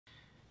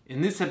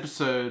In this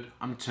episode,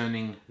 I'm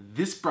turning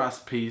this brass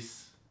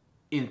piece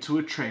into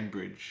a train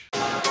bridge.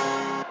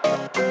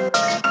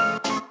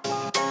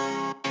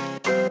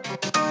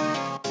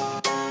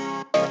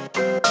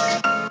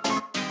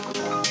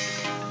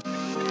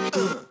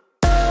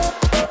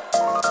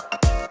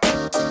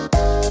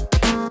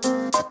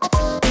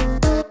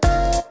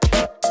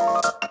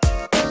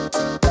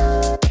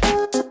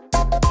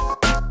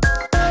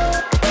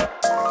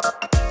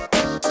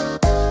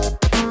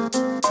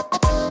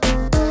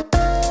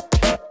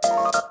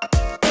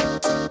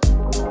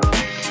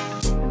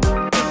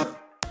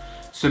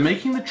 So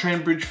making the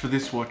train bridge for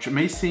this watch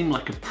may seem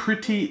like a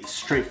pretty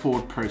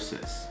straightforward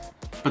process,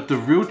 but the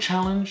real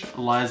challenge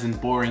lies in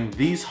boring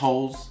these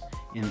holes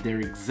in their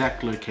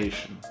exact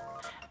location.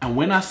 And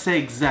when I say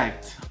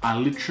exact, I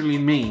literally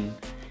mean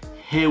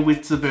hair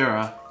widths of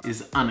error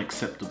is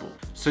unacceptable.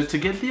 So to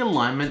get the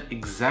alignment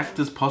exact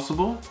as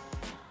possible,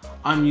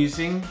 I'm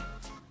using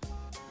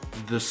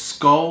the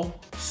Skoal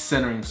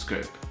centering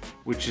scope,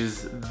 which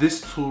is this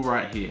tool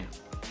right here.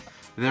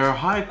 There are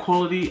higher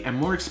quality and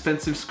more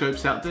expensive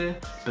scopes out there,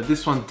 but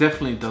this one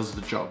definitely does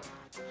the job.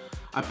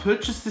 I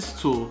purchased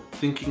this tool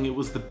thinking it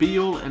was the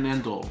be-all and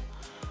end-all,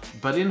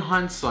 but in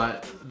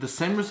hindsight, the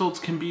same results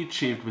can be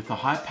achieved with a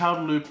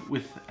high-powered loop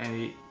with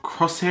a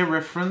crosshair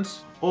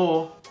reference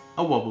or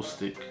a wobble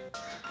stick.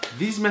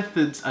 These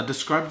methods are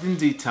described in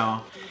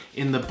detail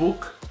in the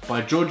book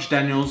by George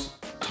Daniels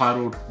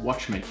titled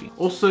Watchmaking.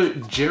 Also,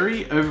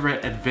 Jerry over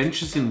at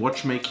Adventures in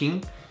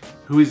Watchmaking,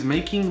 who is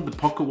making the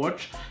pocket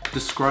watch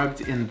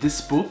described in this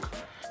book,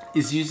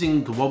 is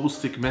using the wobble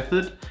stick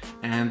method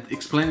and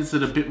explains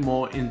it a bit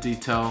more in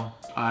detail.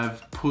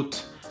 I've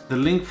put the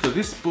link for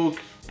this book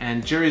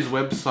and Jerry's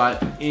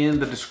website in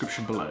the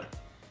description below.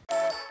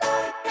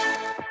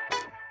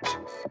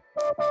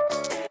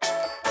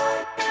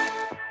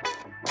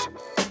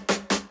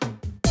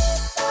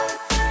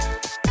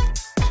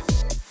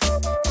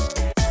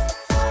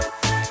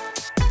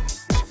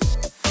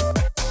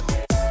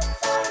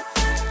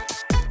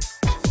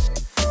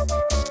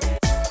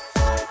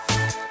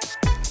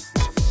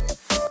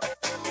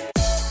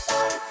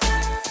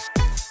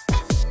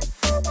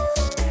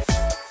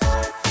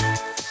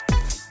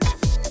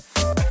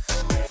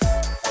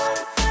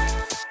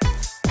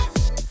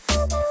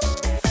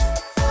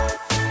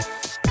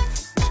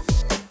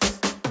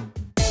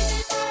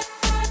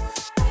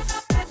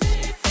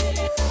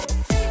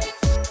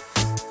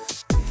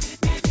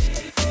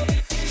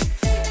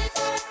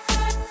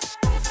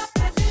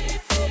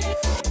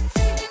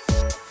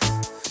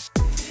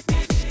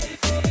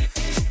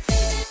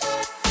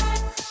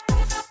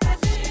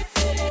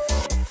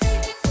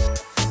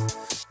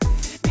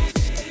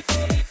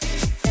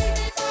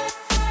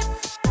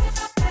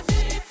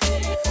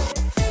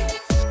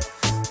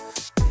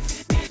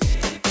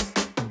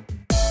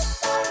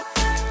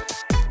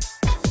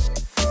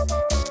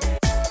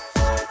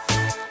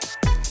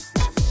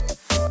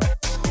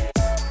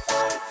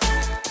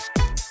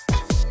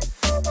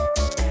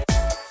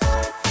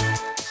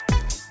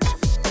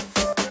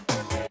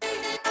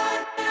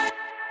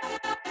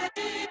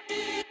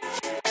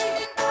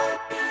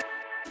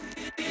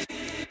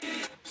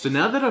 So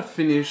now that I've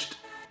finished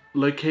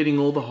locating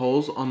all the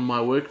holes on my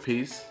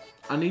workpiece,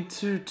 I need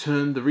to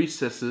turn the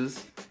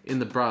recesses in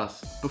the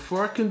brass.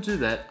 Before I can do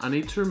that, I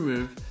need to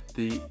remove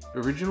the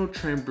original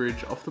train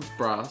bridge off the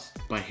brass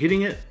by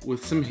hitting it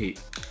with some heat.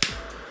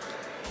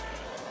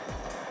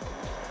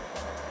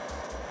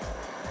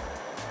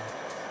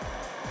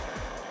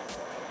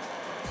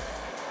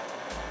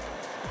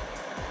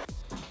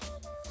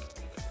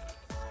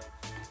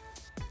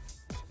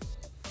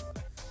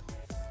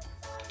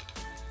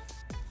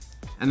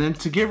 And then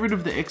to get rid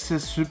of the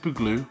excess super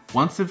glue,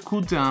 once they've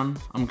cooled down,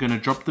 I'm going to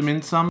drop them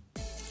in some.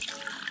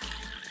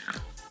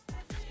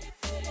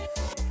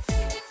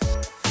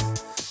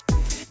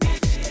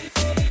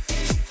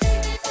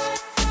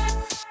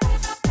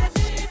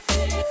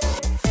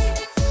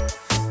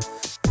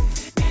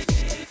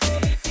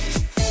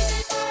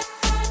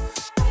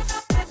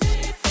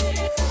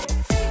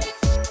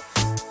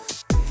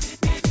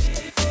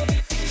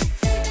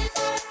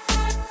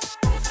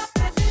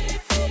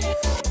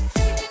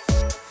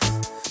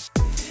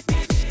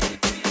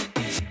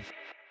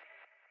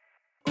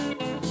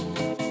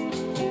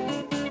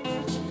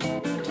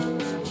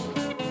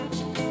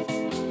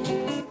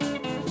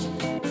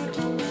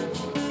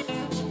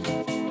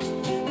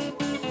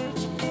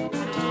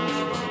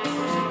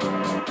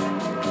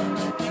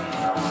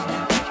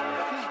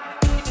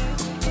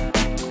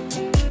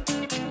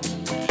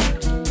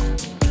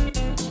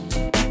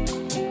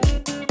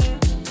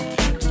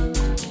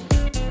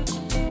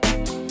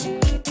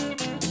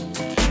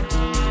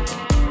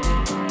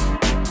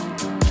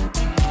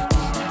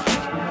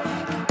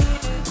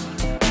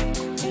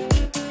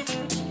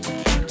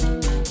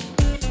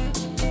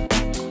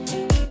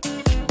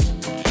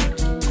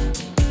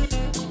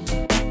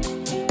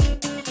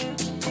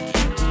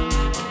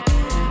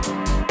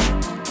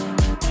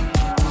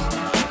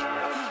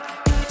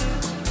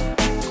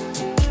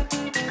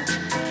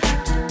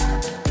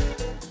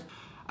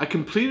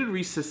 completed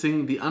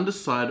recessing the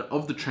underside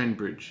of the train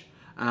bridge.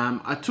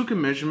 I took a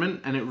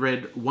measurement and it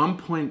read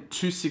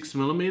 1.26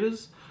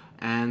 millimeters,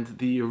 and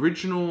the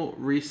original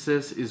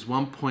recess is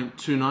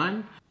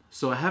 1.29.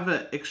 So I have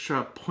an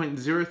extra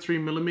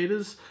 0.03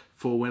 millimeters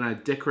for when I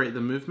decorate the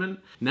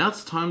movement. Now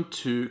it's time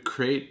to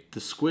create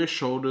the square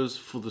shoulders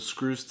for the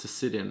screws to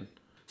sit in.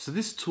 So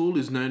this tool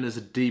is known as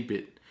a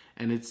D-bit,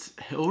 and it's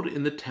held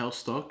in the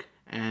tailstock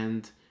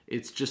and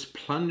it's just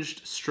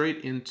plunged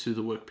straight into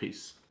the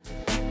workpiece.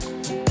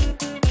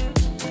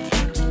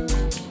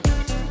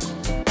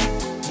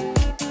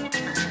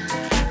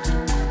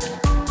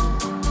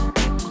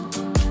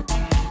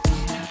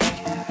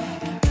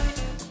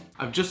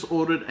 I've just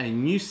ordered a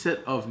new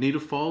set of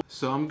needle files,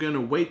 so I'm going to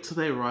wait till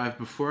they arrive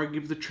before I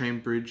give the train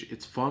bridge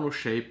its final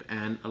shape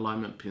and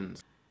alignment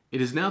pins.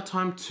 It is now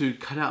time to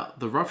cut out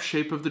the rough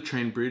shape of the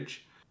train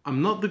bridge.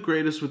 I'm not the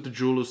greatest with the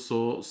jeweler's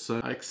saw,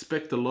 so I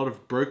expect a lot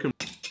of broken.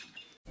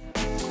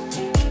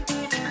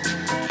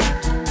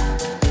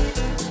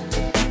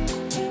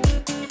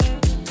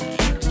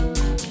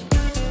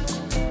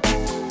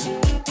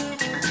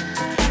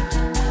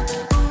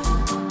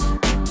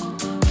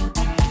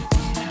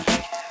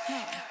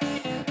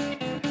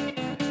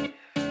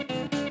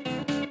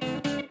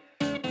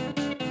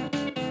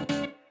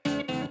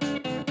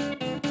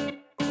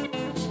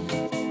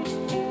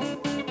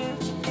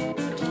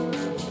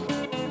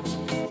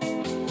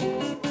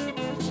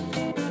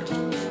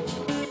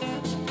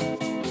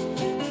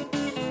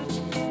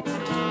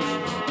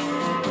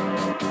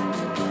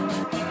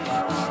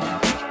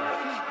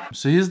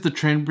 So here's the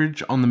train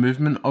bridge on the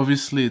movement.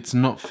 Obviously it's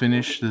not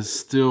finished. There's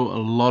still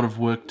a lot of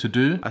work to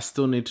do. I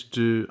still need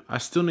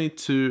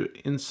to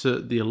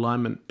insert the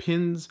alignment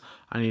pins.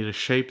 I need to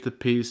shape the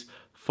piece,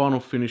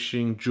 final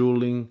finishing,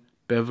 jeweling,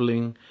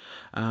 beveling.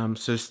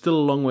 So still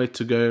a long way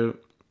to go,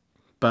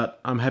 but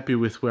I'm happy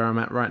with where I'm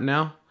at right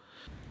now.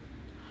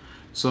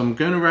 So I'm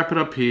going to wrap it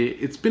up here.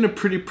 It's been a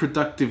pretty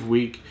productive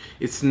week.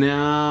 It's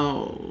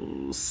now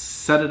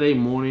Saturday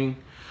morning.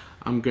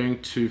 I'm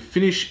going to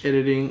finish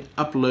editing,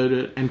 upload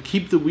it, and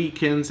keep the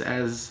weekends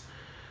as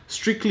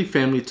strictly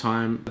family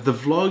time. The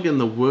vlog and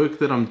the work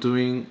that I'm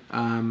doing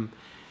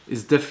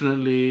is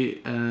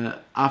definitely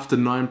after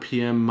 9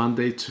 p.m.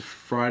 Monday to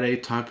Friday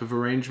type of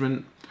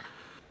arrangement.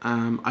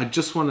 I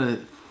just want to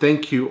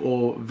thank you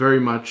all very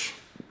much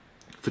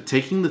for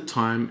taking the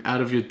time out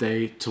of your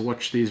day to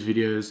watch these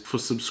videos, for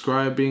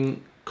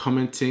subscribing,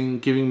 commenting,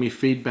 giving me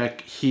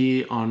feedback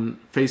here on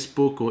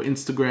Facebook or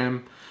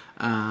Instagram.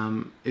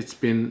 It's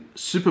been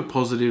super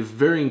positive,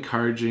 very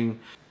encouraging,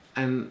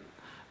 and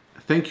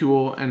thank you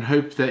all, and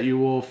hope that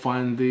you all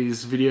find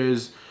these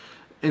videos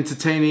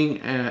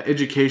entertaining,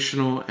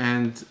 educational,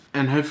 and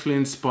hopefully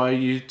inspire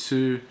you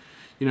to,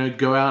 you know,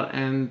 go out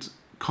and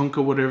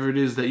conquer whatever it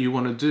is that you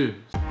want to do.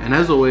 And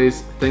as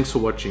always, thanks for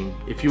watching.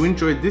 If you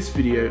enjoyed this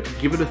video,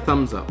 give it a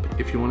thumbs up.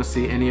 If you want to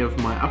see any of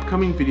my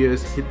upcoming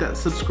videos, hit that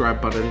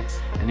subscribe button.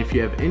 And if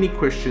you have any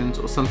questions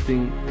or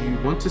something you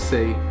want to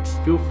say,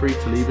 feel free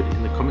to leave it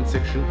in the comment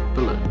section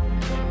below.